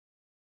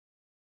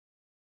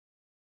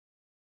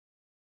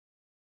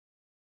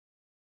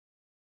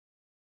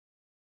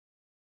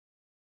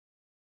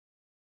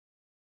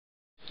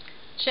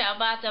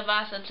Ciabatta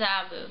Bassa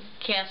Tabu,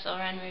 Kessel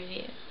Run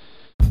Review.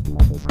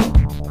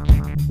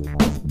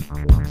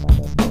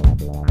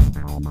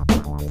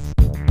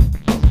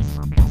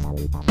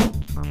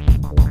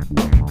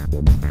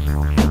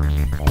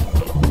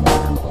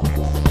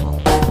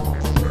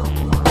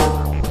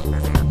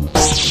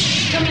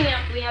 Coming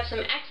up, we have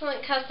some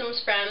excellent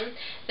customs from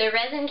the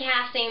resin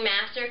casting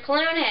master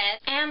Clone Head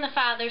and the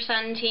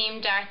father-son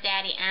team Darth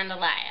Daddy and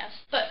Elias.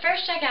 But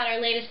first, check out our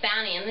latest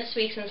bounty in this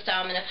week's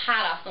installment of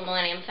Hot Off the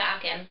Millennium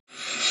Falcon.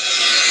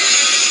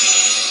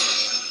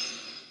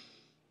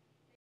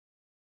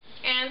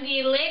 And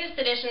the latest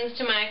additions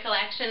to my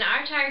collection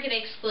are Target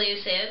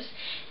exclusives,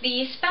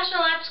 the Special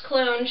Ops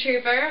Clone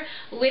Trooper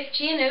with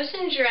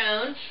Geonosian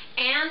Drone,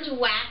 and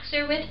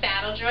Waxer with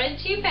Battle Droid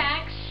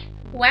 2-packs.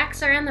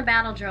 Waxer and the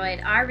Battle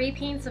Droid are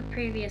repaints of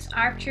previous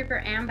ARC Trooper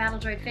and Battle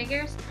Droid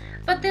figures,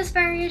 but this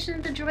variation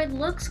of the droid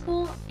looks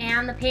cool,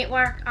 and the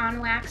paintwork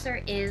on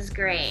Waxer is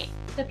great.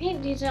 The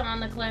paint detail on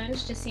the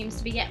clones just seems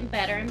to be getting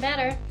better and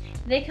better.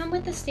 They come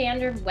with the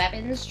standard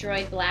weapons,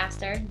 droid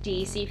blaster,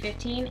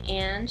 DC-15,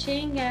 and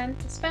chain gun.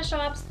 The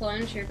Special Ops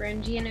Clone Trooper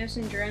and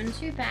Geonosian Drone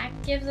 2-pack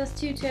gives us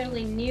two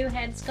totally new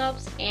head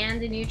sculpts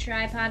and a new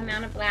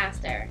tripod-mounted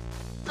blaster.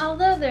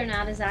 Although they're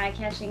not as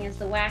eye-catching as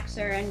the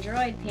Waxer and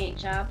Droid paint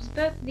jobs,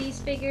 both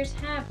these figures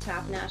have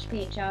top-notch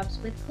paint jobs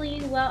with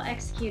clean,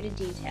 well-executed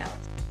details.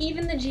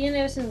 Even the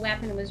Geonosian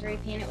weapon was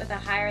repainted with a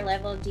higher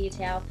level of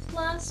detail,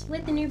 plus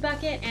with the new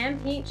bucket and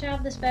paint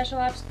job, the Special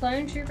Ops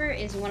Clone Trooper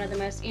is one of the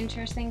most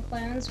interesting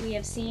clones we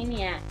have seen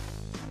yet.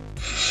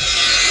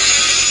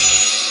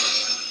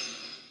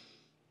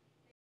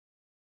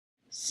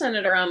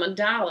 Senator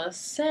Amidala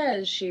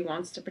says she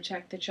wants to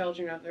protect the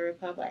children of the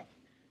Republic.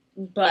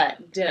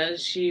 But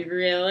does she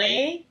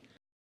really?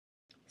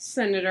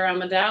 Senator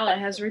Amidala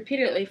has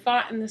repeatedly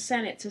fought in the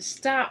Senate to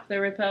stop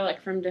the Republic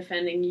from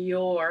defending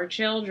your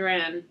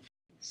children.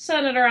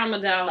 Senator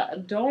Amidala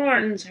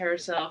adorns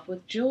herself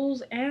with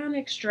jewels and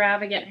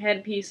extravagant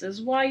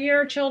headpieces while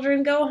your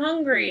children go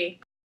hungry.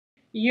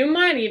 You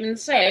might even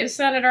say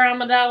Senator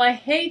Amidala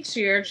hates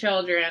your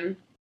children.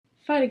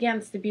 Fight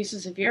against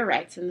abuses of your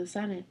rights in the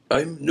Senate.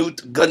 I'm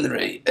Newt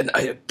Gunray, and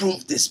I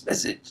approve this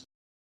message.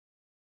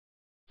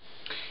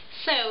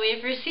 So,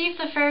 we've received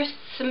the first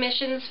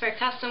submissions for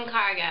custom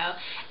cargo,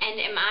 and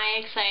am I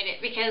excited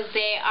because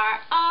they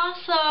are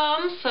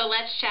awesome, so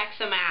let's check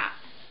them out.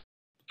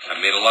 I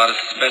made a lot of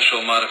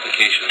special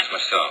modifications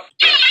myself.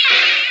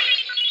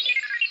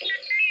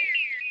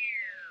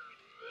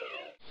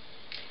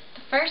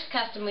 The first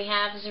custom we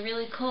have is a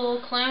really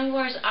cool Clone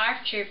Wars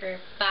ARC Trooper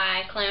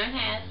by Clone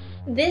Head.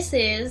 This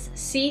is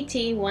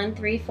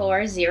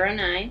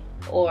CT-13409,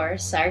 or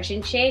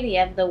Sergeant Shady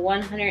of the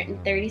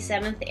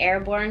 137th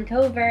Airborne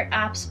Covert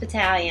Ops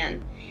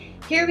Battalion.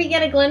 Here we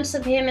get a glimpse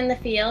of him in the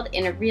field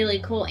in a really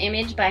cool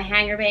image by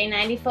Hangar Bay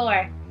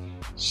 94.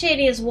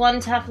 Shady is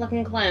one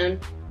tough-looking clone.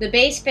 The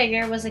base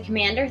figure was a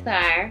Commander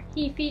Thyre.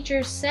 He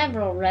features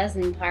several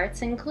resin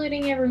parts,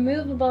 including a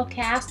removable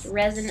cast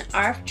resin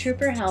ARC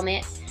Trooper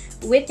helmet,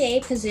 with a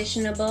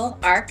positionable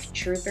ARC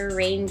Trooper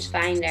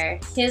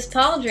rangefinder. His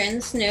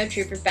pauldron, Snow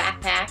Trooper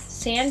backpack,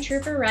 Sand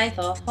Trooper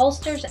rifle,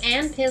 holsters,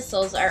 and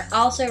pistols are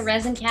also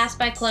resin cast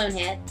by Clone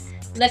Head.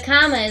 The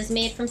comma is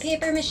made from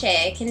paper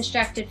mache,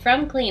 constructed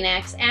from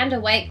Kleenex and a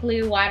white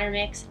glue water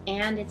mix,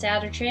 and its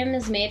outer trim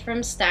is made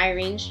from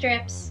styrene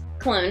strips.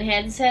 Clone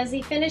Head says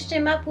he finished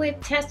him up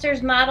with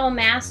Tester's Model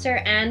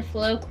Master and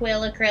Flow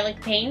Quill acrylic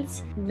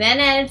paints, then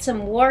added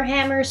some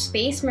Warhammer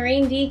Space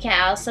Marine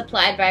decals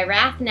supplied by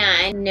Wrath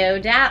 9. No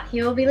doubt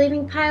he will be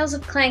leaving piles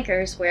of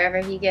clankers wherever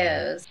he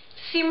goes. To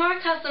see more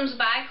customs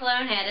by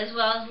Clone Head, as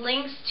well as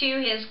links to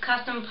his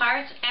custom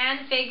parts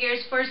and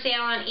figures for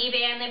sale on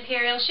eBay and the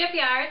Imperial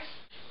Shipyards,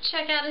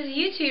 check out his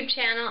YouTube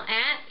channel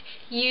at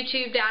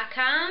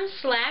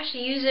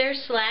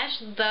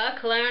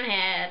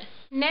youtube.com/user/theclonehead.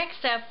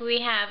 Next up, we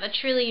have a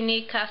truly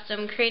unique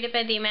custom created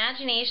by the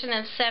imagination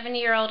of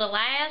 7-year-old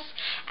Elias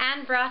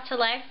and brought to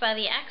life by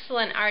the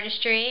excellent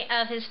artistry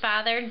of his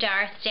father,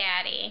 Darth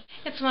Daddy.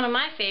 It's one of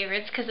my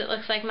favorites because it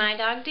looks like my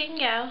dog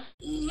Dingo.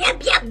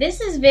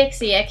 This is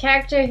Vixie, a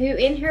character who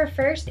in her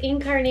first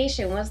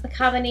incarnation was the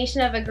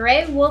combination of a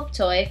gray wolf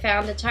toy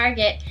found at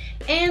Target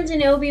and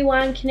an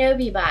Obi-Wan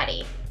Kenobi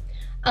body.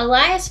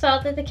 Elias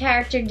felt that the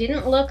character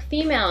didn't look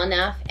female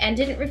enough and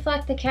didn't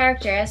reflect the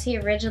character as he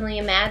originally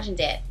imagined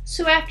it.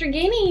 So after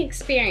gaining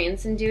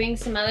experience and doing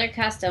some other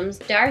customs,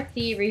 Darth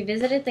D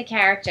revisited the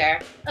character.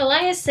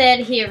 Elias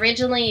said he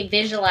originally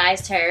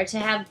visualized her to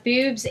have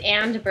boobs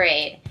and a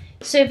braid.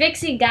 So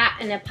Vixie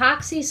got an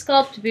epoxy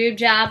sculpt boob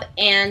job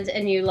and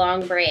a new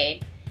long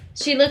braid.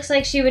 She looks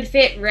like she would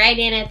fit right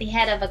in at the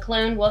head of a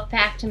clone wolf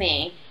pack to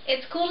me.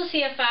 It's cool to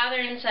see a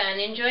father and son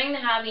enjoying the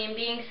hobby and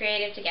being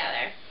creative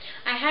together.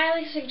 I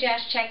highly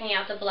suggest checking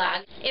out the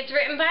blog. It's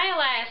written by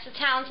Elias, a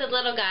talented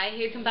little guy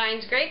who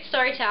combines great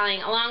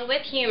storytelling along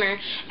with humor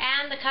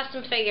and the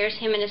custom figures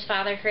him and his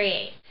father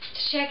create.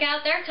 To check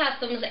out their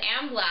customs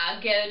and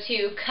blog, go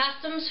to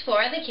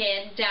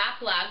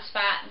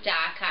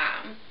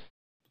customsforthekid.blogspot.com.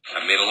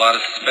 I made a lot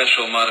of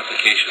special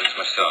modifications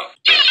myself.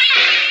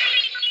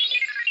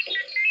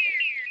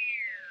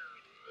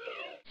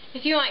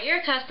 If you want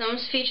your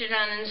customs featured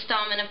on an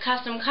installment of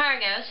Custom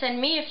Cargo,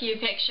 send me a few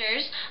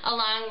pictures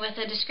along with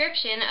a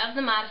description of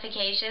the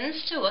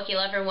modifications to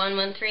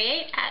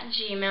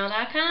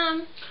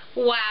wookielover1138@gmail.com.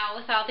 Wow,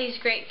 with all these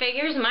great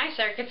figures, my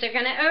circuits are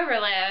going to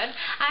overload.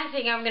 I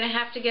think I'm going to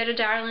have to go to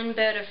Darlin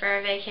Boda for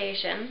a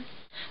vacation.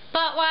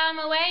 But while I'm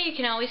away, you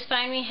can always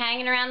find me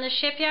hanging around the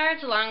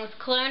shipyards along with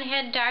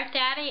Clonehead, Darth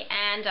Daddy,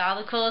 and all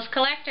the coolest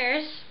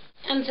collectors.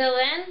 Until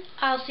then,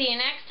 I'll see you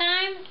next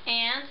time,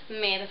 and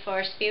may the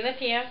Force be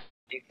with you.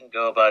 He can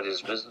go about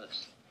his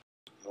business.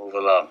 Move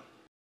along.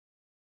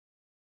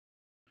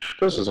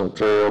 This is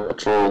Imperial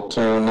Patrol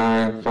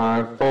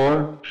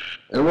 2954,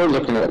 and we're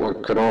looking at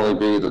what could only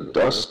be the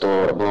dust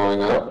storm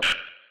blowing up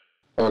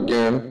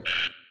again.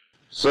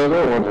 So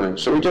they're wondering,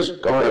 should we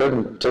just go ahead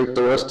and take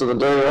the rest of the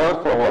day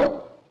off or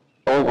what?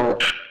 Over.